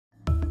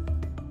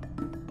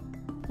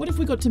What if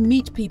we got to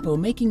meet people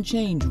making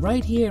change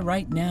right here,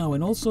 right now,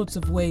 in all sorts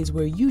of ways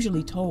we're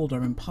usually told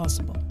are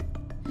impossible?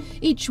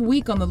 Each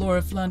week on the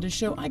Laura Flanders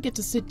Show, I get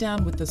to sit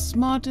down with the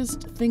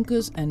smartest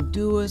thinkers and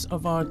doers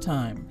of our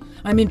time.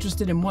 I'm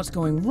interested in what's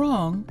going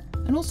wrong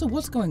and also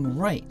what's going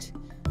right.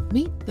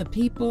 Meet the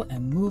people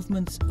and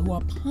movements who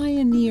are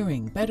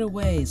pioneering better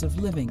ways of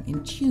living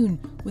in tune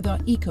with our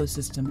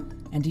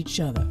ecosystem and each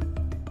other.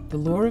 The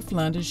Laura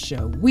Flanders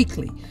Show,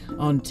 weekly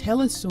on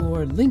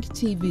Telesur, Link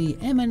TV,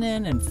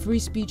 MNN, and Free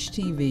Speech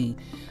TV.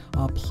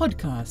 Our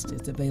podcast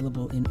is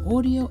available in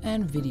audio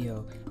and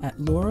video at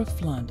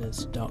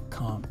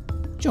lauraflanders.com.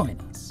 Join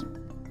us.